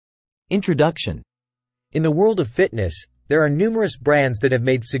Introduction. In the world of fitness, there are numerous brands that have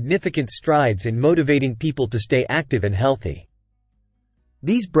made significant strides in motivating people to stay active and healthy.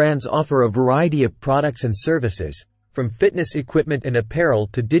 These brands offer a variety of products and services, from fitness equipment and apparel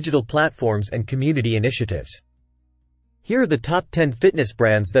to digital platforms and community initiatives. Here are the top 10 fitness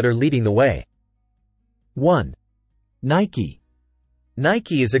brands that are leading the way. 1. Nike.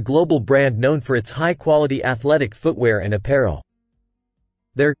 Nike is a global brand known for its high-quality athletic footwear and apparel.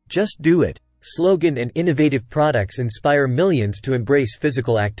 Their "Just Do It" slogan and innovative products inspire millions to embrace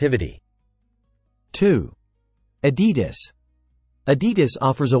physical activity. 2. Adidas. Adidas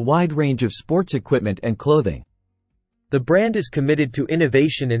offers a wide range of sports equipment and clothing. The brand is committed to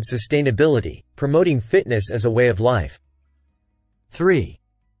innovation and sustainability, promoting fitness as a way of life. 3.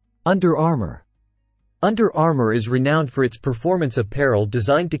 Under Armour. Under Armour is renowned for its performance apparel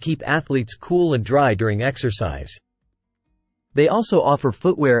designed to keep athletes cool and dry during exercise. They also offer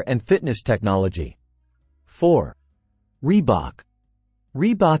footwear and fitness technology. 4. Reebok.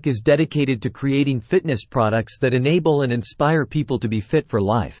 Reebok is dedicated to creating fitness products that enable and inspire people to be fit for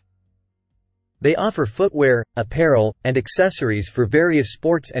life. They offer footwear, apparel, and accessories for various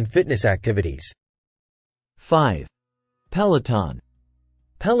sports and fitness activities. 5. Peloton.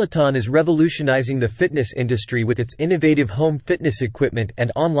 Peloton is revolutionizing the fitness industry with its innovative home fitness equipment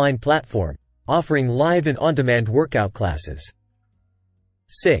and online platform, offering live and on-demand workout classes.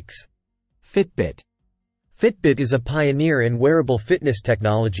 6. Fitbit. Fitbit is a pioneer in wearable fitness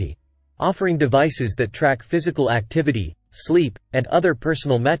technology, offering devices that track physical activity, sleep, and other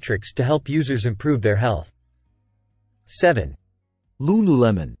personal metrics to help users improve their health. 7.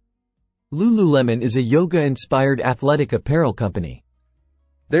 Lululemon. Lululemon is a yoga-inspired athletic apparel company.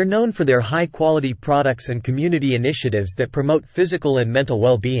 They're known for their high-quality products and community initiatives that promote physical and mental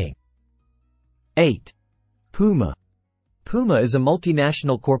well-being. 8. Puma. Puma is a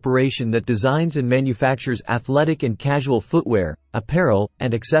multinational corporation that designs and manufactures athletic and casual footwear, apparel,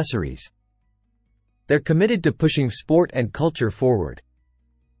 and accessories. They're committed to pushing sport and culture forward.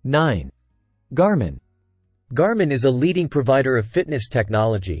 9. Garmin. Garmin is a leading provider of fitness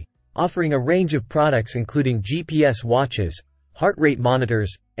technology, offering a range of products including GPS watches, heart rate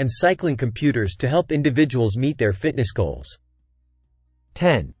monitors, and cycling computers to help individuals meet their fitness goals.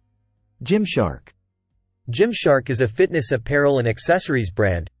 10. Gymshark. Gymshark is a fitness apparel and accessories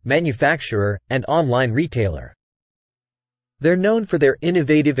brand, manufacturer, and online retailer. They're known for their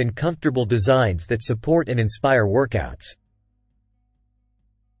innovative and comfortable designs that support and inspire workouts.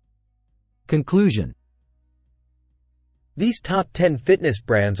 Conclusion. These top 10 fitness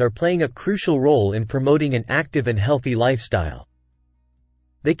brands are playing a crucial role in promoting an active and healthy lifestyle.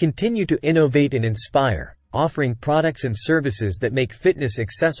 They continue to innovate and inspire, offering products and services that make fitness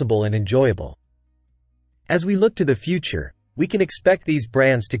accessible and enjoyable. As we look to the future, we can expect these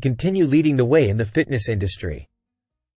brands to continue leading the way in the fitness industry.